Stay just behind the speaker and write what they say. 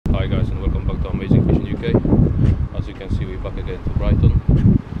Hi guys, and welcome back to Amazing Fishing UK. As you can see, we're back again to Brighton,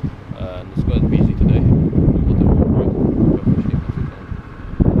 and it's quite busy today. We're fishing, as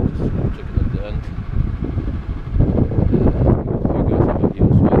you can just check it at the end. A few guys over here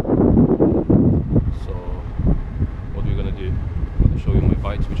as well. So what we're gonna do, I'm gonna show you my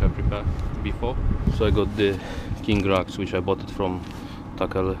bites which I prepared before. So I got the king racks which I bought it from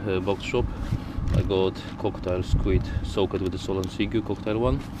tackle box shop. I got cocktail squid soaked with the salt and sea goo, cocktail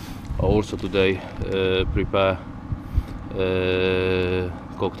one. I also today prepare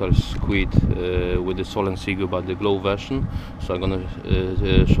cocktail squid with the salt and sea goo, but the glow version. So I'm gonna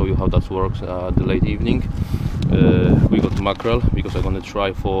show you how that works at the late evening. We got mackerel because I'm gonna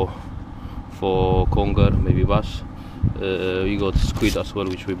try for conger, maybe bass. We got squid as well,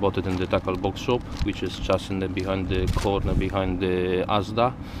 which we bought it in the tackle box shop, which is just in the behind the corner behind the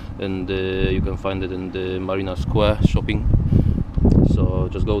Asda, and you can find it in the Marina Square shopping. So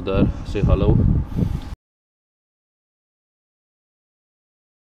just go there, say hello.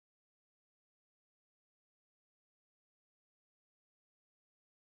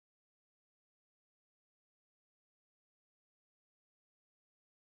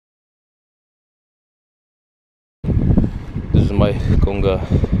 This is my conger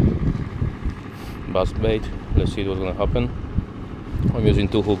bass bait. Let's see what's gonna happen. I'm using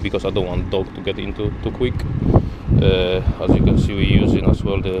 2 hooks because I don't want dog to get into too quick. As you can see, we're using as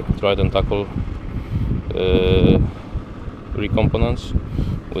well the Brighton tackle recomponents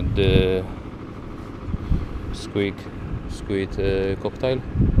with the squid cocktail.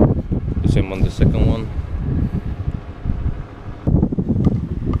 The same on the second one.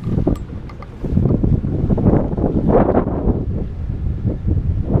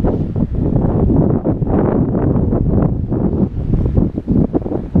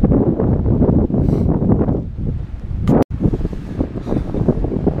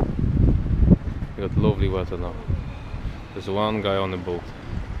 Got lovely weather now. There's one guy on the boat.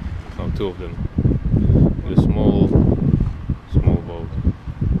 No, 2 of them. With a small boat.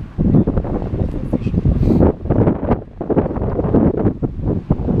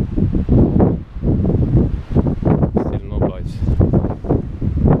 Still no bites.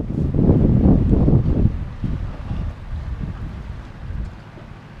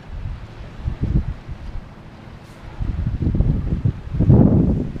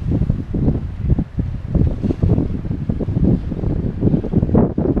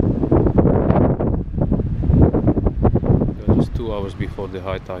 Hours before the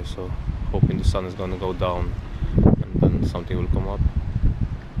high tide, so hoping the sun is gonna go down and then something will come up.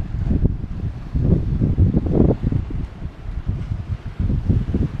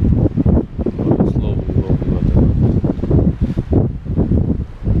 But it's lovely weather.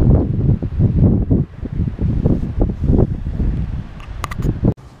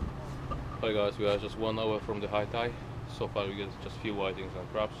 Hi guys, we are just 1 hour from the high tide. So far we get just few whitings and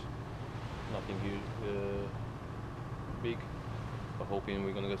crabs, nothing big. Hoping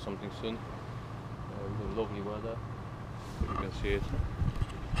we're gonna get something soon. We have lovely weather, you can see it.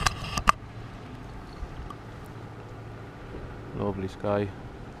 Lovely sky.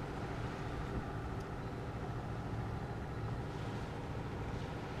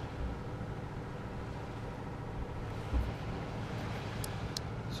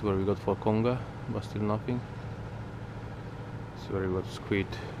 This is where we got for conger, but still nothing. This is where we got squid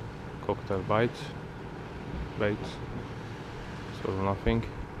cocktail baits. So nothing.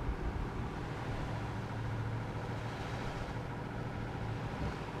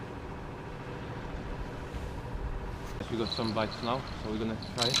 We got some bites now, so we're gonna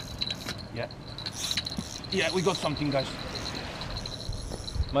try it. Yeah, we got something, guys.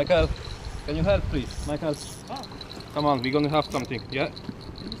 Michael, can you help, please? Michael, come on, we're gonna have something. Yeah.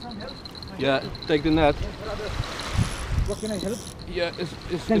 Give me some help. Yeah, take the net. What can I help? Yeah,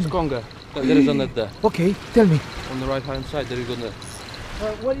 it's conger. There is a net there. Okay, tell me. On the right hand side, there is a net.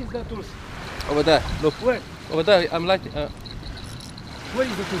 What is the tools? Over there, look. Where? Over there, I'm lighting. Where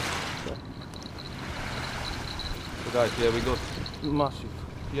is the tools? So guys, yeah, we got massive.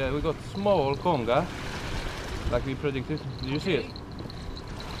 Yeah, we got small conger, like we predicted. Did you see it?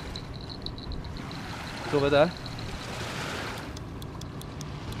 It's over there.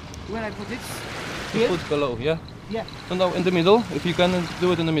 Where I put it? Here? Put below, yeah? Yeah. No, in the middle, if you can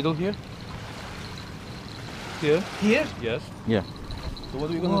do it in the middle here. Here? Here? Yes. Yeah. So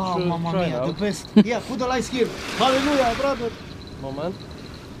what are we gonna Wow, mamma try mia, now? the best. Yeah, put the lights here. Hallelujah, brother. Moment.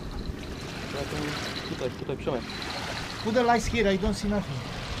 Tutaj, Przemek. Put the lights here, I don't see nothing.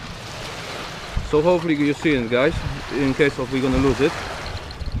 So hopefully you see it, guys, in case of we're gonna lose it.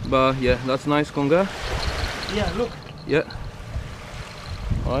 But yeah, that's nice conger. Yeah, look. Yeah.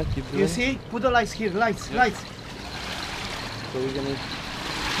 Alright, keep doing. You see? Put the lights here. Lights, Yeah. lights. So we're gonna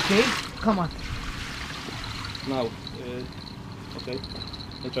Okay, come on. now. Okay,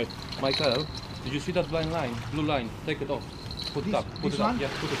 let's try. Michael, did you see that blind line? Blue line. Take it off. Put it This- up. Put this it up. one? Yeah,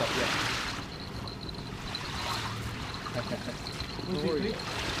 put it up. Yeah. Put worry. it quick.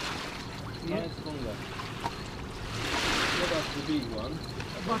 Yeah. Nice conger. Yeah, that's the big one.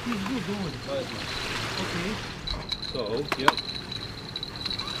 But it's good, don't worry. That is nice. Okay. So, yeah.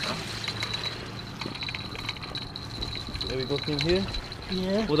 There we got him here.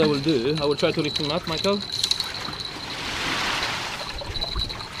 Yeah. What I will do, I will try to lift him up, Michael.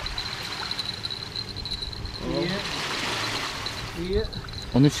 Yeah. Yeah.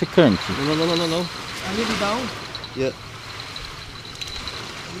 On już się kręci. No. A little down. Yeah.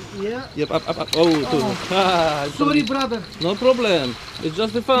 Yeah. Yep, up. Oh, too. Oh. Ah, it's Sorry, gonna brother. be- No problem. It's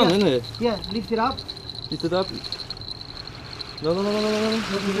just the fun, Yeah. isn't it? Yeah, lift it up. Lift it up. No.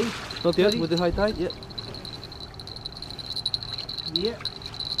 Okay. Not yet, Sorry. with the high tide. Yeah. Yeah.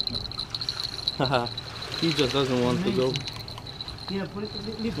 Haha. He just doesn't want to go. Amazing. Yeah, put it,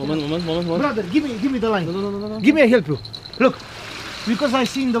 lift it Moment. up. Brother, give me the line. No. Give me, I help you. Look, because I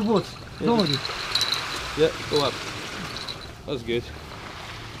see in the boat. Don't worry. Yeah, go up. That's good.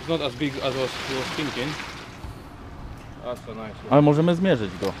 It's not as big as I was thinking. That's a nice one. Ale możemy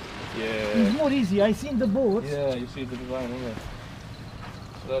zmierzyć go. Yeah. It's more easy. I see in the boat. Yeah, you see the design, isn't it?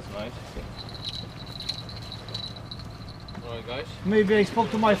 So that's nice. Alright guys, Maybe I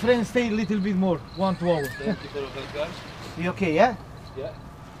spoke to my friend. Stay a little bit more. 1 2 hours. thank you for that guys. You okay? Yeah. Yeah.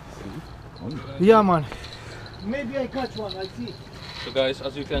 Yeah, man. Maybe I catch one. I see. So guys,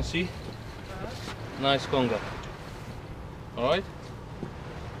 as you can see, nice conger. Alright?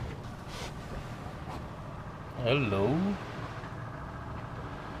 Hello.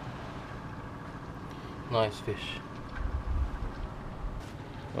 Nice fish.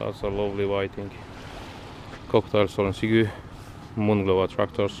 That's a lovely whiting. Cocktail solen sigu, moonglow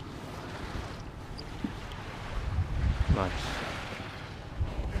attractors. Nice.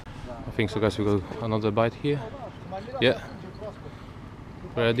 I think so guys, we got another bite here. Yeah.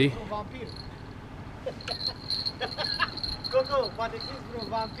 Ready? Coco, poate fi vreun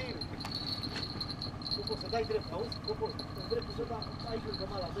vampir. Coco, să dai drept, auzi? Coco, dreptul să dai aici lângă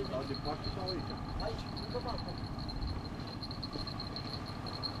mala, dă-i mea. De parte sau aici? Aici, lângă mala.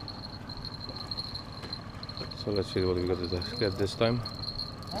 So let's see what we got to get this time.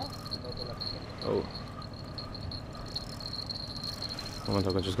 Oh. Moment,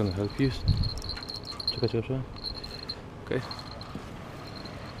 I'm just gonna help you. Czekaj. Okay.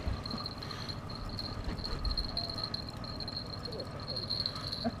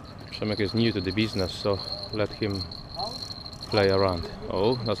 Przemek is new to the business, so let him play around.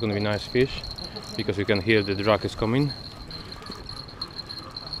 Oh, that's gonna be nice fish, because you can hear the drag is coming.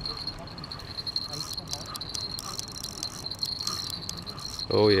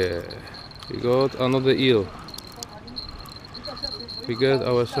 Oh yeah, we got another eel. We get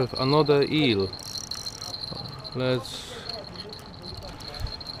ourselves another eel. Let's...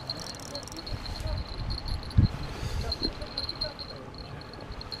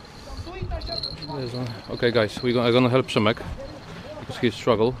 There's one. Okay guys, I'm gonna help Przemek because he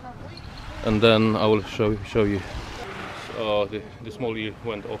struggled, and then I will show you. So, the small eel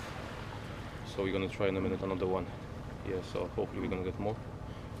went off, so we're gonna try in a minute another one. Yeah, so hopefully we're gonna get more.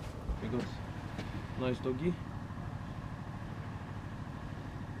 We got nice doggy.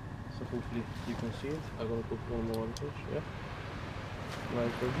 So hopefully you can see it. I'm gonna put one more on fish. Yeah.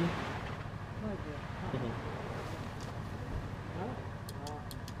 Nice doggy.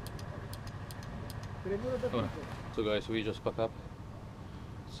 Alright. So guys, we just pack up.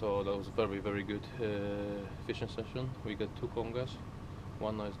 So that was a very good fishing session. We got 2 congers,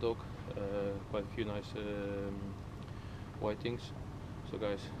 1 nice dog, quite a few nice whitings. So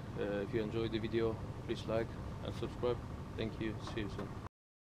guys, if you enjoyed the video, please like and subscribe. Thank you. See you soon.